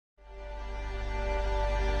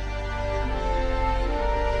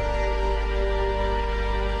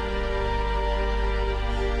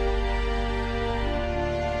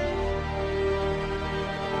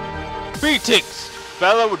Greetings,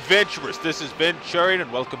 fellow adventurers. This is Venturian,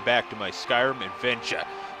 and welcome back to my Skyrim adventure.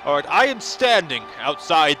 Alright, I am standing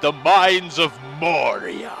outside the Mines of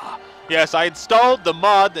MORIA. Yes, I installed the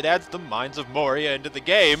mod that adds the Mines of MORIA into the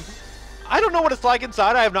game. I don't know what it's like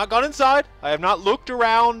inside. I have not gone inside. I have not looked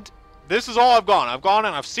around. This is all I've gone. I've gone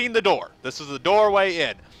and I've seen the door. This is the doorway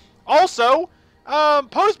in. Also,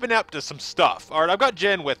 Poe's been up to some stuff. Alright, I've got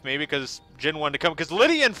Jen with me because Jen wanted to come. Because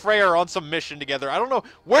Lydia and Freya are on some mission together. I don't know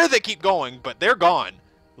where they keep going, but they're gone.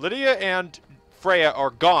 Lydia and Freya are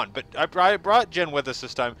gone, but I brought Jen with us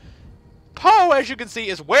this time. Poe, as you can see,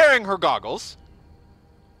 is wearing her goggles.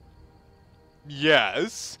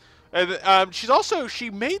 Yes. And she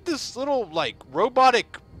made this little, like,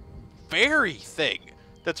 robotic fairy thing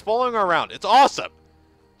that's following her around. It's awesome.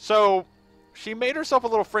 So she made herself a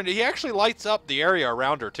little friend. He actually lights up the area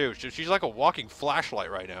around her, too. She's like a walking flashlight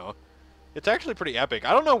right now. It's actually pretty epic.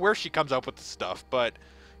 I don't know where she comes up with this stuff, but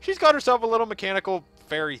she's got herself a little mechanical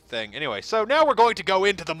fairy thing. Anyway, so now we're going to go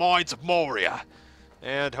into the Mines of MORIA.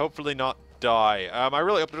 And hopefully not die. I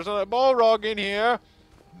really hope there's not a Balrog in here.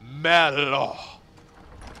 Mellow.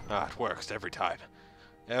 Ah, it works every time.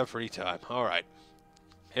 Every time. Alright.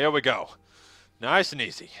 Here we go. Nice and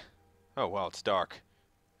easy. Oh, well, it's dark.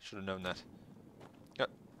 Should have known that.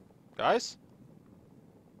 Guys?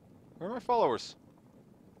 Where are my followers?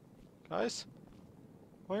 Guys?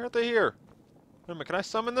 Why aren't they here? Wait a minute, can I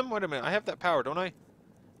summon them? Wait a minute, I have that power, don't I?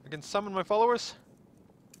 I can summon my followers?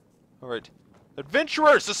 Alright.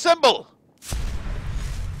 Adventurers, assemble!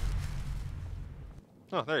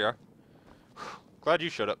 Oh, there you are. Glad you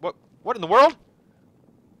showed up. What in the world?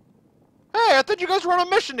 Hey, I thought you guys were on a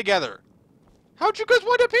mission together! How'd you guys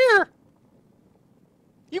wind up here?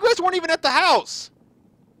 You guys weren't even at the house!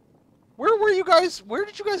 Where were you guys? Where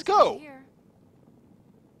did you guys go?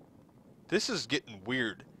 This is getting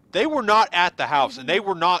weird. They were not at the house, and they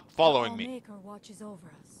were not following me.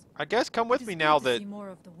 I guess come with me now that...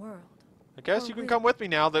 I guess you can come with me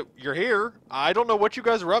now that you're here. I don't know what you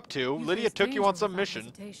guys are up to. Lydia took you on some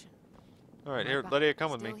mission. Alright, here, Lydia,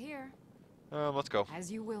 come with me. Let's go.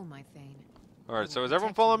 As you will, my Thane. Alright, so is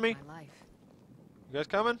everyone following me? You guys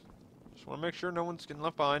coming? Just want to make sure no one's getting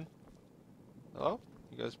left behind. Hello?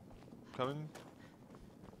 You guys coming?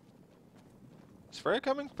 Is Freya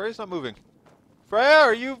coming? Freya's not moving. Freya,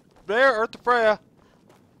 are you there? Earth to Freya.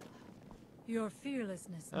 Your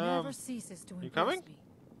fearlessness never ceases to impress you coming? me.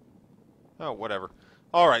 Oh, whatever.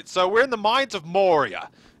 Alright, so we're in the Mines of MORIA.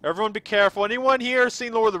 Everyone be careful. Anyone here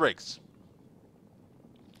seen Lord of the Rings?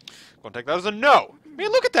 Gonna take that as a no. I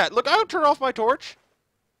mean, look at that. Look, I'll turn off my torch.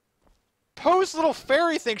 Poe's little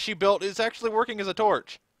fairy thing she built is actually working as a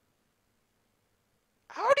torch.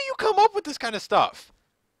 How do you come up with this kind of stuff?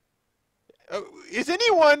 Is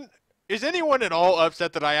anyone at all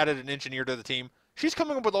upset that I added an engineer to the team? She's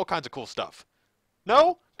coming up with all kinds of cool stuff.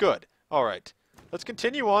 No? Good. Alright. Let's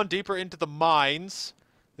continue on deeper into the mines.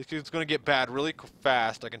 This is going to get bad really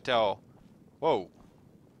fast, I can tell. Whoa.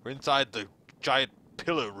 We're inside the giant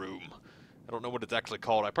pillar room. I don't know what it's actually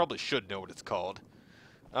called. I probably should know what it's called.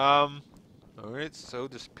 Alright, so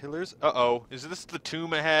there's pillars. Uh-oh. Is this the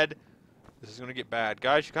tomb ahead? This is going to get bad.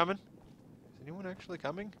 Guys, you coming? Is anyone actually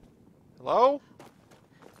coming? Hello?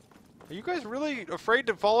 Are you guys really afraid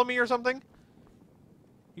to follow me or something?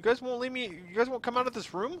 You guys won't leave me... You guys won't come out of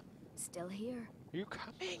this room? Still here. Are you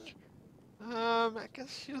coming? I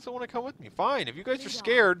guess she doesn't want to come with me. Fine, if you guys are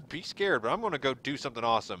scared, be scared, but I'm going to go do something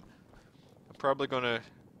awesome. I'm probably going to...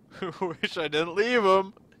 wish I didn't leave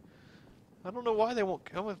them. I don't know why they won't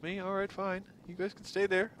come with me. Alright, fine. You guys can stay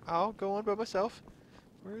there. I'll go on by myself.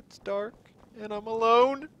 Where it's dark and I'm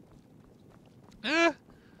alone.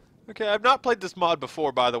 Okay, I've not played this mod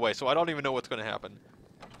before, by the way, so I don't even know what's going to happen.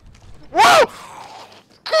 Whoa!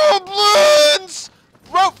 Goblins!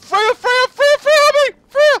 Freya, me!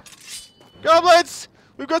 Freya! Goblins!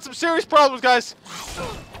 We've got some serious problems, guys.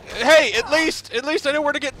 Hey, at least I know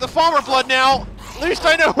where to get the farmer blood now. At least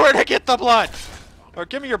I know where to get the blood. Alright,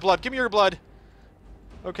 give me your blood. Give me your blood.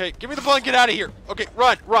 Okay, give me the blood and get out of here. Okay,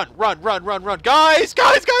 run. Guys!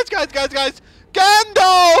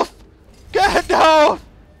 Gandalf!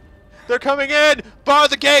 They're coming in! Bar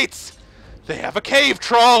the gates! They have a cave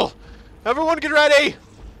troll! Everyone get ready!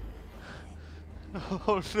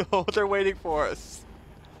 Oh no, they're waiting for us.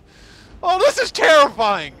 Oh, this is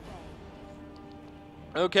terrifying!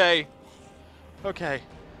 Okay.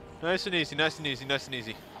 Nice and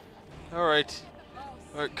easy. Alright.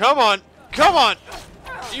 Alright, come on!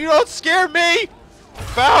 You don't scare me!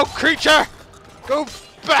 Foul creature! Go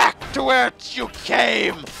back to where you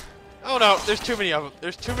came! Oh no, there's too many of them.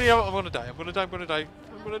 I'm gonna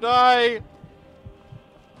die.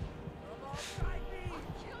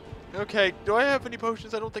 Okay, do I have any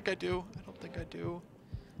potions? I don't think I do. I don't think I do.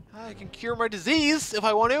 I can cure my disease if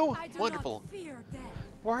I want to. I do Wonderful. not fear death.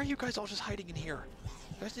 Why are you guys all just hiding in here?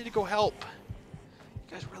 You guys need to go help.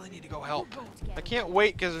 You guys really need to go help. I can't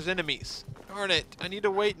wait because there's enemies. Darn it. I need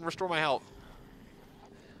to wait and restore my health.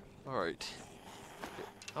 Alright.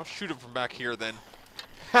 I'll shoot him from back here then.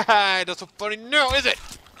 Haha, that's so funny. No, is it?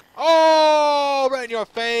 Oh, right in your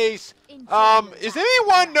face. Is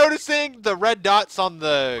anyone noticing the red dots on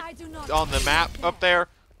the map up there?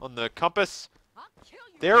 On the compass?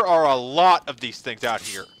 There are a lot of these things out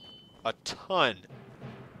here. A ton.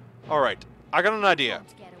 Alright, I got an idea.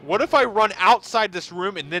 What if I run outside this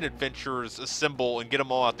room and then adventurers assemble and get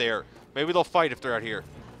them all out there? Maybe they'll fight if they're out here.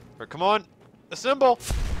 Alright, come on. Assemble!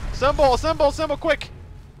 Assemble! Assemble! Assemble! Quick!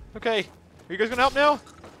 Okay. Are you guys gonna help now?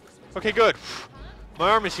 Okay, good. My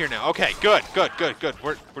arm is here now. Okay, good, good, good, good.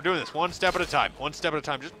 We're doing this one step at a time. One step at a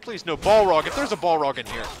time. Just please no Balrog. If there's a Balrog in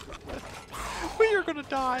here, we are gonna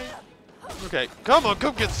die. Okay, come on,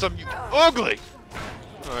 come get some, you ugly.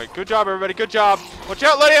 All right, good job, everybody. Good job. Watch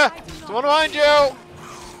out, Lydia. Someone behind you.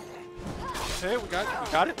 Okay, we got it.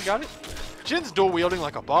 We got it. We got it. Jin's dual wielding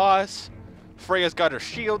like a boss. Freya's got her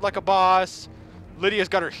shield like a boss. Lydia's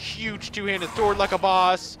got her huge two-handed sword like a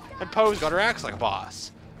boss. And Poe's got her axe like a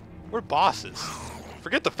boss. We're bosses.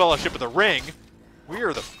 Forget the Fellowship of the Ring. We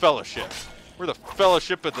are the Fellowship. We're the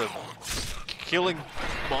Fellowship of the killing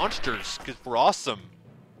monsters because we're awesome.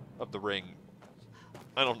 Of the Ring.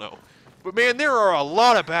 I don't know. But man, there are a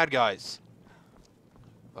lot of bad guys.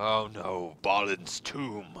 Oh no, Balin's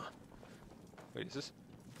tomb. Wait, is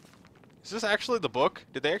this actually the book?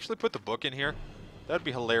 Did they actually put the book in here? That'd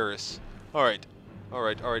be hilarious. Alright.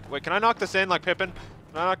 Alright, alright. Wait, can I knock this in like Pippin?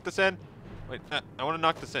 Can I knock this in? Wait, I want to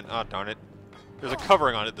knock this in. Oh, darn it. There's a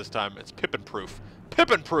covering on it this time. It's Pippin proof.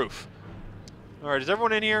 Pippin proof! Alright, is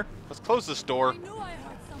everyone in here? Let's close this door.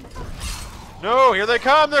 No, here they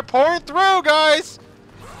come. They're pouring through, guys.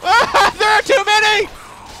 Ah, there are too many.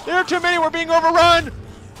 There are too many. We're being overrun.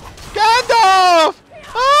 Gandalf!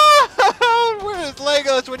 Ah, where is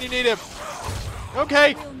Legolas when you need him?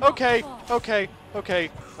 Okay, okay, okay, okay.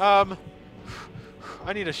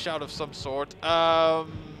 I need a shout of some sort.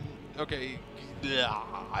 Okay.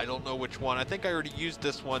 I don't know which one. I think I already used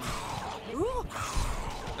this one.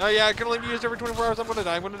 Oh yeah, I can only be used every 24 hours. I'm gonna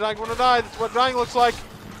die. I'm gonna die. I'm gonna die. That's what dying looks like.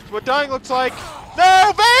 That's what dying looks like.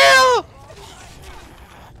 No, Vahl!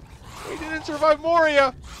 We didn't survive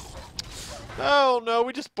Moria. Oh no,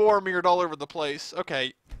 we just Boromired all over the place.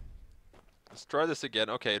 Okay. Let's try this again.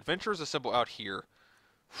 Okay, adventurers assemble out here.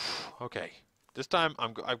 Okay. This time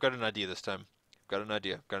I've got an idea this time. Got an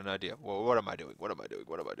idea. Got an idea. Well, what am I doing? What am I doing?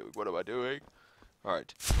 What am I doing? What am I doing?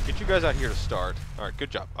 Alright. Get you guys out here to start. Alright,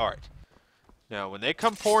 good job. Alright. Now, when they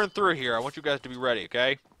come pouring through here, I want you guys to be ready,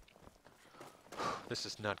 okay? This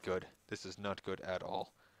is not good. This is not good at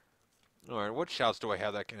all. Alright, what shouts do I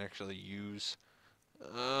have that I can actually use?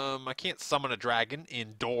 I can't summon a dragon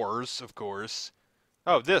indoors, of course.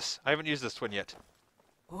 Oh, this. I haven't used this one yet.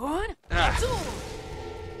 What?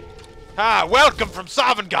 Ah, welcome from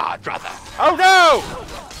Sovngarde, brother. Oh no!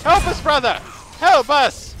 Help us, brother! Help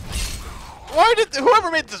us! Why did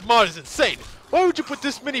whoever made this mod is insane? Why would you put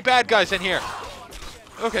this many bad guys in here?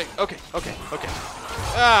 Okay, okay, okay, okay.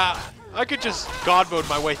 Ah, I could just God mode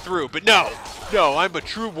my way through, but no, no, I'm a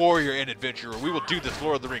true warrior and adventurer. We will do this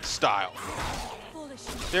Lord of the Rings style.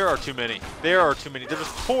 There are too many. There are too many. They're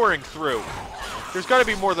just pouring through. There's got to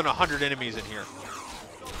be more than 100 enemies in here.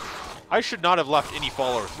 I should not have left any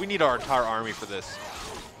followers. We need our entire army for this.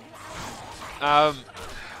 I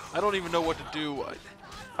don't even know what to do.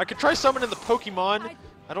 I could try summoning the Pokemon.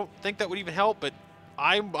 I don't think that would even help, but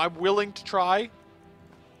I'm willing to try.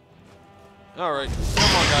 All right,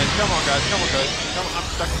 come on, guys, come on, guys, come on, guys. Come on, I'm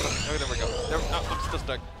stuck. Oh, there we go. No, I'm still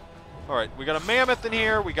stuck. All right, we got a mammoth in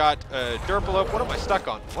here. We got a Derpalope. What am I stuck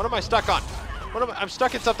on? What am I stuck on? I'm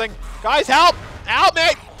stuck in something. Guys, help! Help me!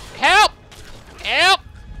 Help! Help!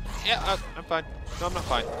 Yeah, I'm fine. No, I'm not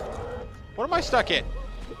fine. What am I stuck in?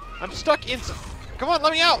 I'm stuck in some... Come on,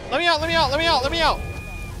 let me out! Let me out! Let me out! Let me out! Let me out!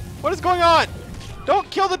 What is going on? Don't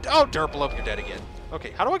kill the... Oh, Derpalope, you're dead again.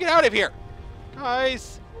 Okay, how do I get out of here?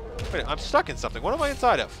 Guys... Wait, I'm stuck in something. What am I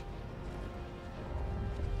inside of?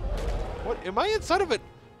 What? Am I inside of it?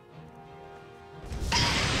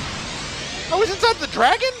 I was inside the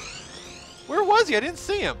dragon? Where was he? I didn't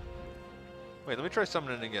see him. Wait, let me try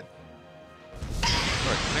summoning again.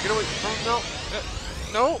 Alright, can I get away from... No.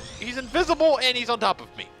 No, he's invisible and he's on top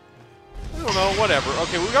of me. I don't know, whatever.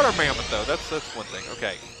 Okay, we got our mammoth though. That's one thing.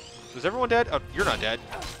 Okay. Is everyone dead? Oh, you're not dead.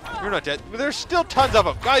 You're not dead. There's still tons of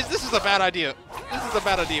them. Guys, this is a bad idea. This is a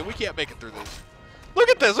bad idea. We can't make it through this. Look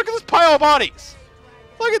at this. Look at this pile of bodies.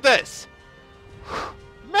 Look at this.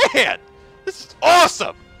 Man, this is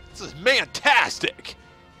awesome. This is fantastic.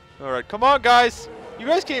 All right, come on, guys. You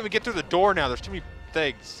guys can't even get through the door now. There's too many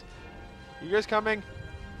things. You guys coming?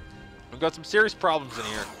 We've got some serious problems in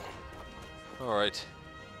here. All right.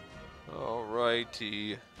 All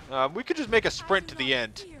righty. We could just make a sprint to the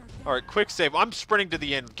end. All right, quick save. I'm sprinting to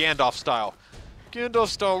the end, Gandalf style. Gandalf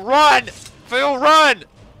style. Run! Phil, run!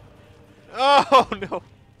 Oh, no.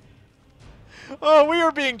 Oh, we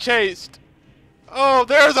are being chased. Oh,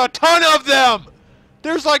 there's a ton of them!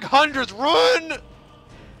 There's like hundreds. Run!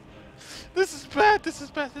 This is bad. This is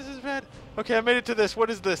bad. This is bad. Okay, I made it to this. What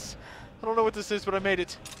is this? I don't know what this is, but I made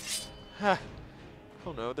it. Oh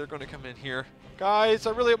no, they're going to come in here. Guys,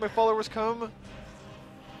 I really hope my followers come.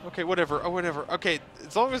 Okay, whatever. Oh, whatever. Okay,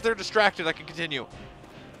 as long as they're distracted, I can continue.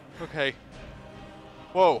 Okay.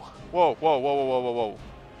 Whoa. Whoa, whoa, whoa, whoa, whoa, whoa, whoa.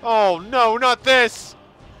 Oh, no, not this!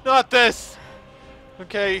 Not this!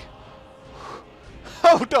 Okay.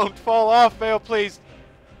 Oh, don't fall off, Vahl, please.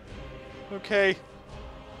 Okay.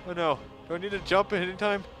 Oh, no. Do I need to jump at any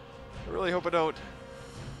time? I really hope I don't.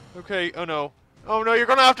 Okay, oh, no. Oh, no, you're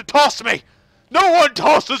gonna have to toss me! No one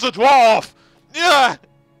tosses a dwarf! Yeah!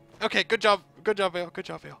 Okay, good job. Good job, Vahl. Good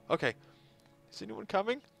job, Vahl. Okay. Is anyone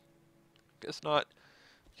coming? Guess not.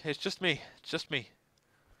 Okay, it's just me. It's just me.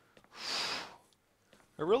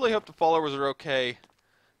 I really hope the followers are okay.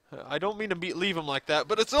 I don't mean to leave them like that,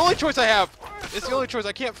 but it's the only choice I have. It's the only choice.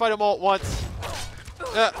 I can't fight them all at once.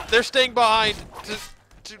 They're staying behind to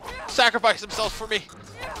sacrifice themselves for me.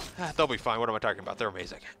 They'll be fine. What am I talking about? They're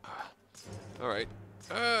amazing. All right.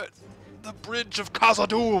 The Bridge of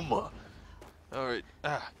Khazad-dûm. All right.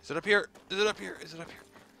 Is it up here? Is it up here? Is it up here?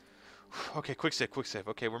 Okay, quick save, quick save.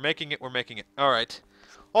 Okay, we're making it. We're making it. All right.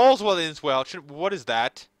 All's well that ends well. What is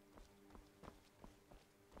that?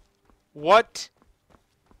 What?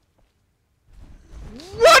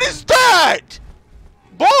 What is that?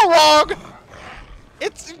 Balrog!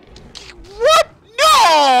 It's... What?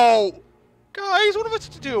 No! Guys, what am I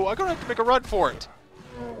supposed to do? I'm gonna have to make a run for it.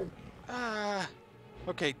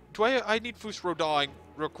 Okay, I need Fus Rodawing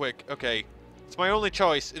real quick. Okay. It's my only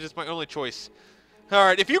choice. It is my only choice.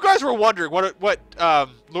 Alright, if you guys were wondering what Lord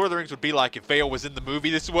of the Rings would be like if Vahl was in the movie,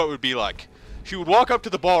 this is what it would be like. She would walk up to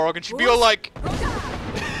the Balrog and she'd be all like...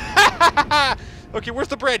 Okay, where's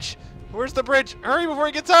the bridge? Where's the bridge? Hurry before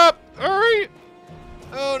he gets up! Hurry!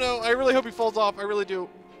 Oh no, I really hope he falls off. I really do.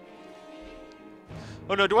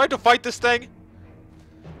 Oh no, do I have to fight this thing?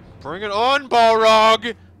 Bring it on,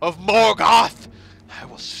 Balrog of Morgoth! I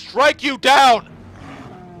will strike you down!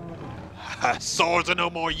 Swords are no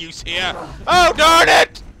more use here. Oh, darn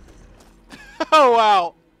it! Oh,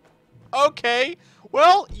 wow. Okay.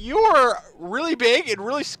 Well, you're really big and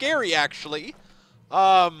really scary, actually.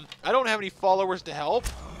 I don't have any followers to help.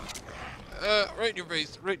 Right in your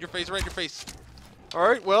face, right in your face, right in your face.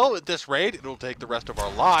 Alright, well, at this rate, it'll take the rest of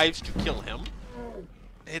our lives to kill him.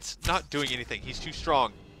 It's not doing anything. He's too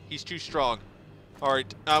strong. He's too strong.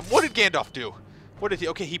 Alright, what did Gandalf do? What did he...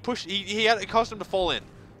 Okay, he pushed... It caused him to fall in.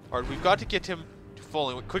 Alright, we've got to get him to fall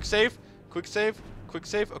in. Quick save. Quick save. Quick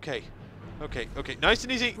save. Okay. Okay, okay. Nice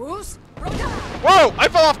and easy. Whoa! I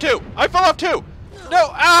fell off too! I fell off too! No!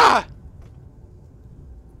 Ah!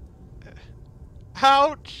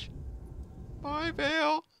 Ouch! Bye,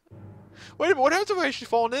 Vahl. Wait a minute, what happens if I actually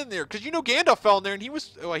fallen in there? Because you know Gandalf fell in there and he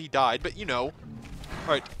was... Well, he died, but you know.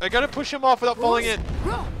 Alright, I gotta push him off without falling in.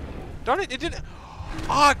 Darn it, it didn't...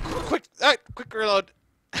 Ah, quick reload.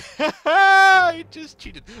 I just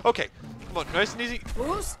cheated. Okay, come on, nice and easy.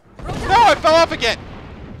 No, I fell off again.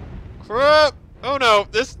 Crap. Oh no,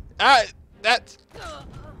 this... that's...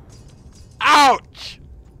 Ouch!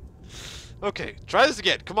 Okay, try this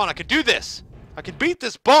again. Come on, I can do this. I can beat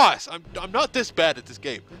this boss. I'm not this bad at this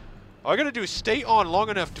game. All I gotta do is stay on long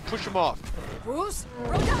enough to push him off.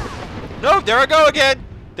 No, there I go again.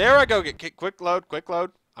 There I go again. Okay, quick load, quick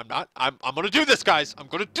load. I'm gonna do this, guys. I'm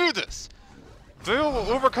gonna do this. Vahl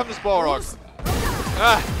will overcome this Balrog.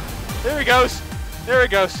 There he goes. There he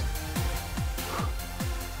goes.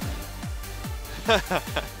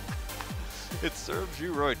 It serves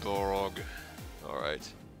you right, Balrog.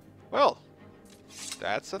 Alright. Well,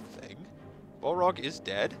 that's a thing. Balrog is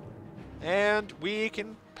dead. And we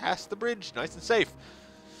can pass the bridge nice and safe.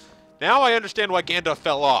 Now I understand why Gandalf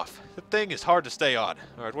fell off. The thing is hard to stay on.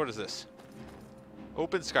 Alright, what is this?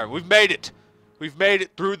 Open Skyrim. We've made it! We've made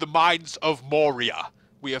it through the mines of Moria.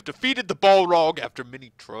 We have defeated the Balrog after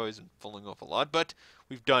many tries and falling off a lot, but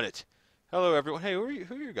we've done it. Hello, everyone. Hey, who are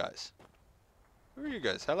you guys? Who are you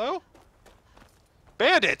guys? Hello?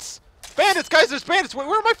 Bandits! Bandits, guys, there's bandits! Where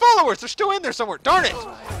are my followers? They're still in there somewhere. Darn it!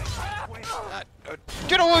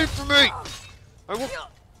 Get away from me! I will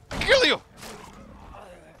kill you!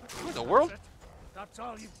 What in the world? That's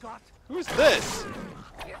all you've got? Who's this?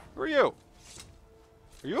 Who are you?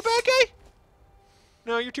 Are you a bad guy?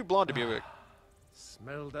 No, you're too blonde to be a bad.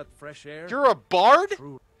 Smell that fresh air? You're a bard?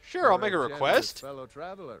 True. Sure, I'll make a You're request. fellow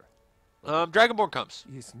traveler. Dragonborn comes.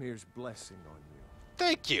 Ysmir's blessing on you.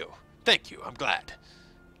 Thank you. Thank you. I'm glad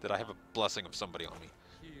that I have a blessing of somebody on me.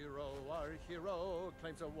 Hero, our hero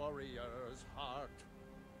claims a warrior's heart.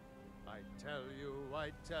 I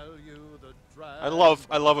tell you the I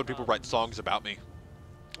love when people write songs about me.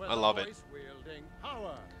 I love it.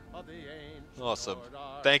 Awesome.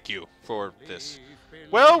 Thank you for this.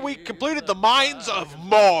 Well, we completed the Mines of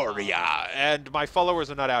Moria, and my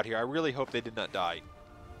followers are not out here. I really hope they did not die.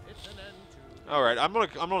 All right, I'm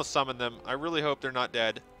gonna summon them. I really hope they're not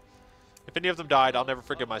dead. If any of them died, I'll never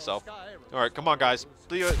forgive myself. All right, come on, guys.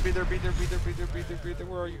 Be there.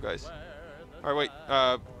 Where are you guys? All right,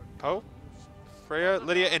 wait. Poe? Freya,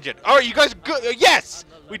 Lydia, and Jen. All right, you guys are good. Yes!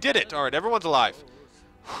 We did it. All right, everyone's alive.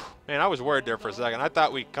 Man, I was worried there for a second. I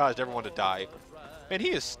thought we caused everyone to die. Man,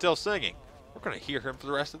 he is still singing. We're going to hear him for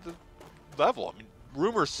the rest of the level. I mean,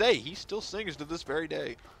 rumors say he still sings to this very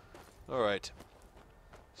day. All right.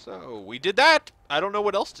 So, we did that. I don't know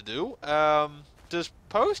what else to do. Does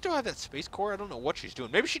Poe still have that space core? I don't know what she's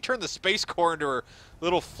doing. Maybe she turned the space core into her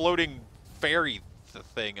little floating fairy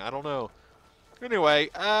thing. I don't know. Anyway,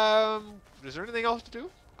 is there anything else to do?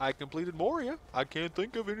 I completed Moria. I can't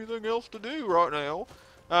think of anything else to do right now.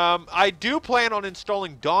 I do plan on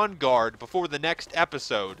installing Dawn Guard before the next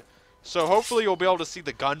episode. So hopefully you'll be able to see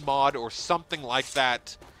the gun mod or something like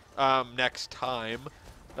that next time.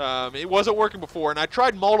 It wasn't working before, and I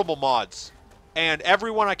tried multiple mods. And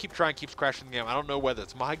everyone I keep trying keeps crashing the game. I don't know whether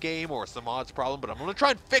it's my game or it's the mod's problem, but I'm going to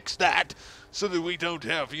try and fix that so that we don't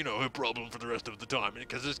have, you know, a problem for the rest of the time.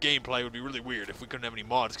 Because this gameplay would be really weird if we couldn't have any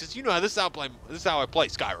mods. Because you know, this is how I play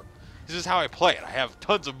Skyrim. This is how I play it. I have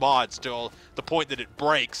tons of mods till the point that it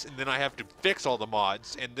breaks, and then I have to fix all the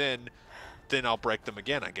mods, and then I'll break them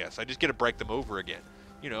again, I guess. I just get to break them over again.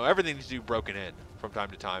 You know, everything needs to be broken in from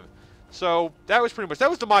time to time. So, that was pretty much, that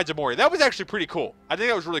was the Mines of Moria. That was actually pretty cool. I think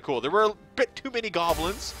that was really cool. There were a bit too many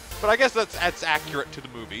goblins, but I guess that's accurate to the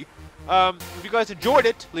movie. If you guys enjoyed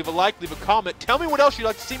it, leave a like, leave a comment. Tell me what else you'd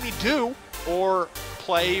like to see me do, or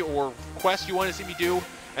play, or quests you want to see me do,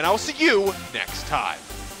 and I will see you next time.